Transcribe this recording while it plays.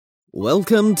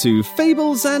Welcome to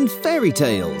Fables and Fairy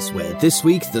Tales, where this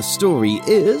week the story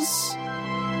is...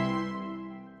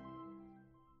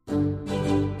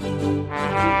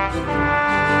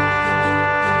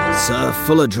 Sir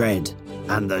Fuladred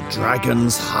and the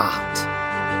Dragon's Heart.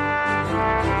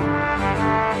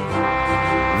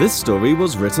 This story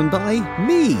was written by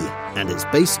me, and it's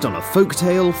based on a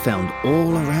folktale found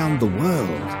all around the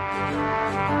world.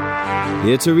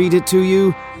 Here to read it to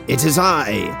you, it is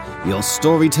I, your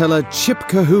storyteller Chip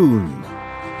Cahoon.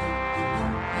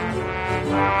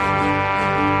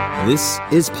 This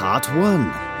is part 1,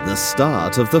 the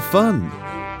start of the fun.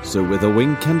 So with a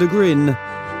wink and a grin,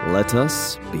 let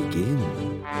us begin.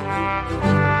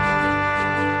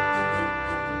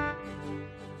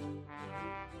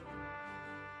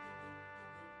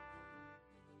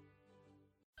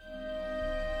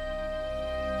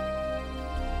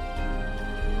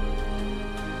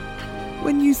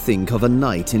 When you think of a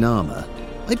knight in armor,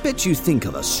 I bet you think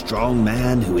of a strong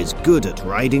man who is good at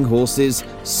riding horses,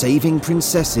 saving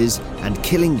princesses, and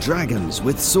killing dragons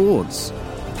with swords.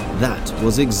 That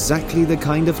was exactly the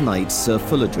kind of knight Sir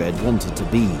Fuladred wanted to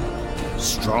be.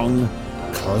 Strong,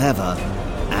 clever,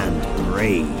 and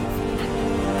brave.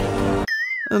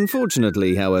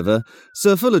 Unfortunately, however,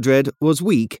 Sir Fuladred was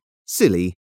weak,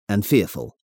 silly, and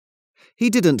fearful. He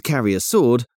didn't carry a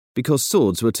sword because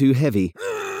swords were too heavy.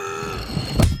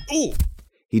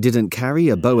 He didn't carry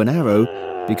a bow and arrow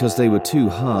because they were too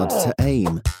hard to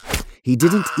aim. He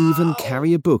didn't even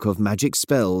carry a book of magic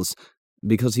spells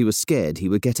because he was scared he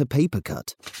would get a paper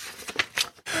cut.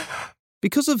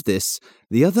 Because of this,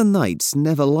 the other knights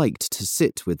never liked to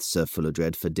sit with Sir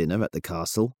Fuladred for dinner at the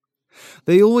castle.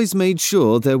 They always made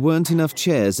sure there weren't enough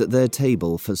chairs at their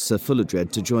table for Sir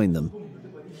Fuladred to join them.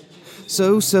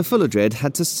 So Sir Fuladred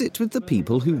had to sit with the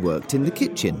people who worked in the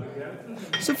kitchen.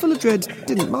 Sir Fuladred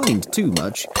didn't mind too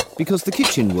much because the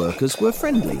kitchen workers were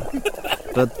friendly.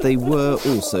 But they were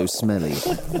also smelly,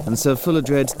 and Sir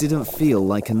Fuladred didn't feel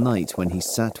like a knight when he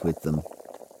sat with them.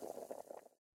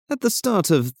 At the start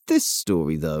of this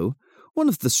story, though, one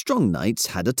of the strong knights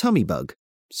had a tummy bug,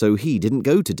 so he didn't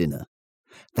go to dinner.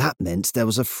 That meant there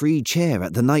was a free chair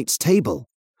at the knight's table.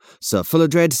 Sir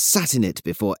Fuladred sat in it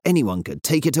before anyone could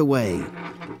take it away.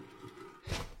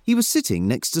 He was sitting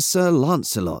next to Sir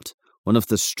Lancelot, one of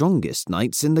the strongest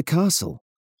knights in the castle.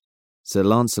 Sir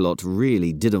Lancelot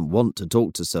really didn't want to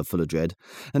talk to Sir Fuladred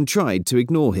and tried to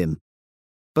ignore him.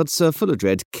 But Sir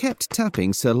Fuladred kept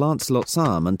tapping Sir Lancelot's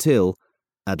arm until,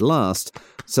 at last,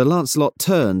 Sir Lancelot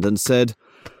turned and said,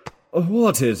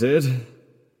 "What is it?"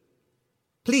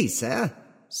 "Please, sir,"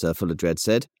 Sir Fuladred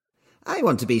said. "I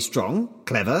want to be strong,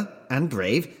 clever, and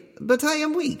brave, but I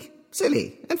am weak,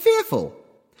 silly, and fearful.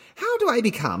 How do I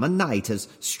become a knight as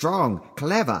strong,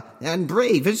 clever, and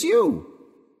brave as you?"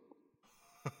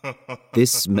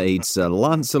 This made Sir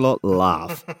Lancelot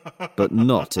laugh, but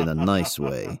not in a nice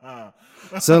way.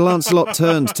 Sir Lancelot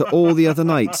turned to all the other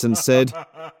knights and said,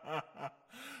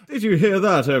 "Did you hear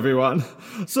that, everyone?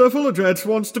 Sir Fuladred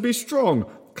wants to be strong,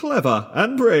 clever,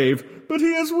 and brave, but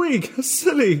he is weak,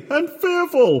 silly, and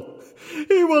fearful.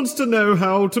 He wants to know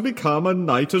how to become a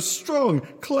knight as strong,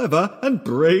 clever, and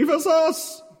brave as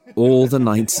us." All the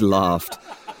knights laughed,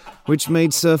 which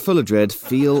made Sir Fuladred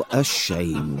feel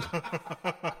ashamed.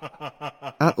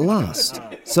 At last,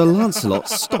 Sir Lancelot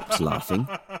stopped laughing,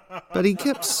 but he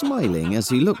kept smiling as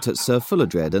he looked at Sir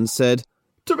Fuladred and said,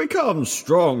 "To become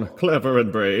strong, clever,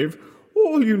 and brave,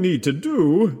 all you need to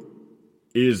do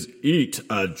is eat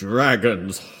a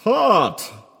dragon's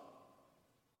heart."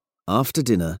 After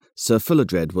dinner, Sir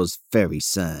Fuladred was very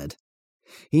sad.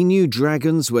 He knew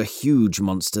dragons were huge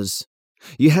monsters.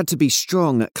 You had to be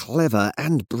strong, clever,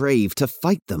 and brave to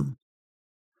fight them.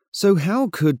 So how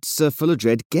could Sir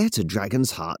Fuladred get a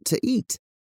dragon's heart to eat?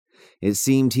 It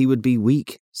seemed he would be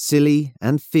weak, silly,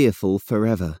 and fearful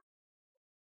forever.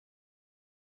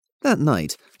 That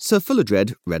night, Sir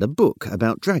Fuladred read a book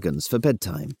about dragons for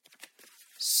bedtime.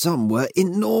 Some were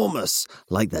enormous,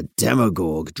 like the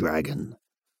Demogorg dragon.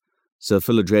 Sir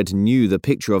Fuladred knew the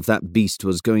picture of that beast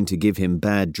was going to give him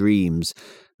bad dreams,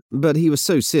 but he was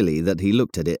so silly that he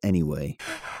looked at it anyway.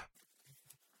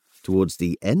 Towards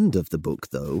the end of the book,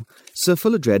 though, Sir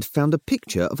Fuladred found a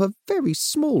picture of a very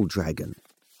small dragon,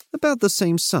 about the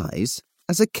same size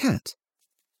as a cat.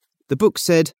 The book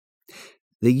said,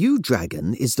 "The yew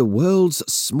dragon is the world's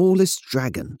smallest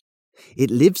dragon. It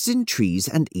lives in trees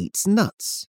and eats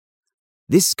nuts.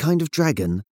 This kind of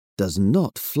dragon does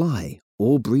not fly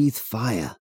or breathe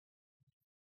fire."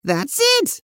 "That's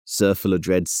it," Sir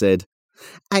Fuladred said.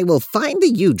 "I will find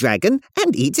the yew dragon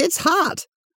and eat its heart.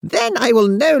 Then I will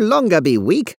no longer be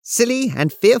weak, silly,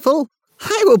 and fearful.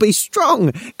 I will be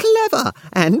strong, clever,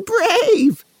 and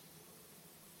brave.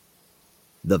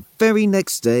 The very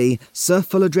next day, Sir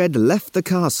Fullerdred left the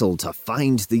castle to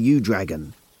find the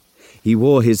yew-dragon. He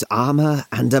wore his armour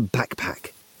and a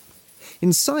backpack.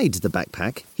 Inside the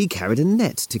backpack, he carried a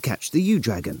net to catch the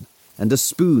yew-dragon and a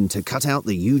spoon to cut out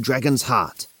the yew-dragon's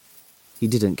heart. He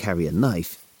didn't carry a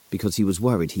knife because he was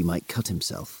worried he might cut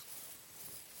himself.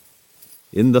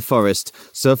 In the forest,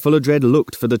 Sir Fullerdred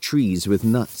looked for the trees with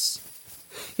nuts.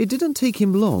 It didn't take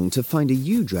him long to find a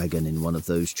yew-dragon in one of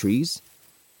those trees.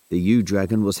 The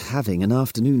yew-dragon was having an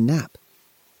afternoon nap.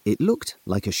 It looked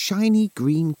like a shiny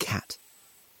green cat.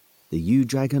 The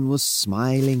yew-dragon was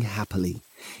smiling happily,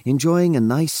 enjoying a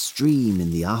nice stream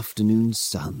in the afternoon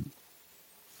sun.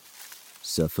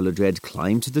 Sir Fullerdred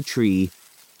climbed to the tree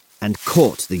and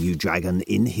caught the yew-dragon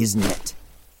in his net.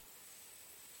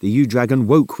 The yew-dragon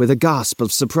woke with a gasp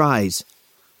of surprise.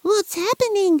 "What's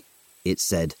happening?" it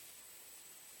said.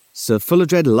 Sir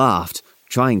Fullerdred laughed,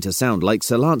 trying to sound like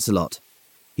Sir Lancelot.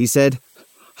 He said,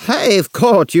 I've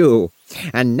caught you,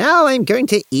 and now I'm going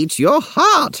to eat your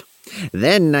heart.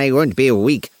 Then I won't be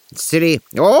weak, silly,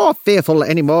 or fearful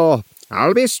anymore.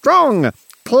 I'll be strong,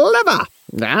 clever,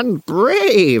 and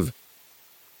brave.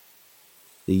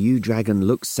 The yew-dragon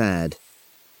looked sad.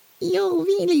 "You're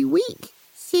really weak,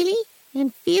 silly,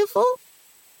 and fearful?"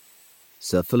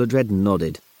 Sir Fullerdred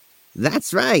nodded.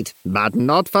 That's right, but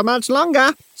not for much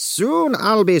longer. Soon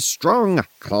I'll be strong,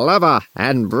 clever,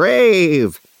 and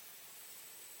brave.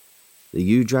 The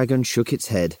yew-dragon shook its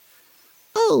head.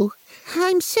 "Oh,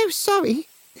 I'm so sorry.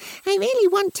 I really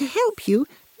want to help you.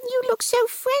 You look so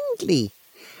friendly.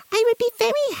 I would be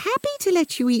very happy to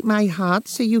let you eat my heart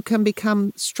so you can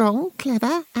become strong,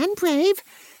 clever, and brave.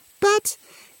 But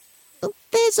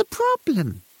there's a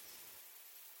problem."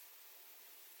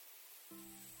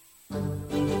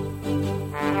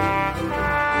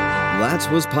 That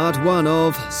was part 1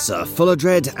 of Sir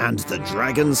Fullerdred and the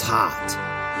Dragon's Heart.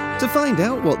 To find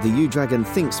out what the yew-dragon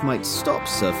thinks might stop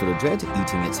Sir Fullerdred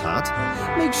eating its heart,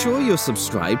 make sure you're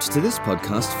subscribed to this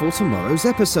podcast for tomorrow's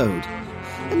episode.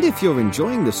 And if you're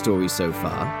enjoying the story so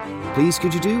far, please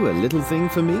could you do a little thing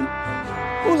for me?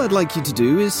 All I'd like you to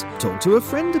do is talk to a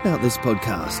friend about this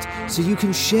podcast so you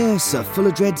can share Sir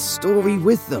Fullerdred's story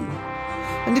with them.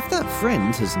 And if that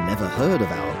friend has never heard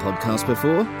of our podcast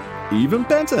before, even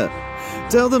better.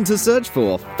 Tell them to search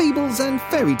for Fables and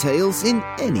Fairy Tales in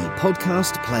any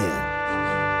podcast player.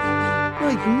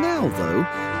 Right now, though,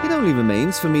 it only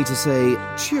remains for me to say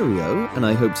cheerio, and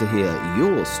I hope to hear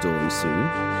your story soon.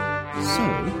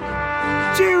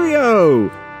 So, cheerio!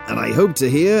 And I hope to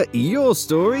hear your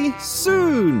story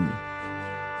soon!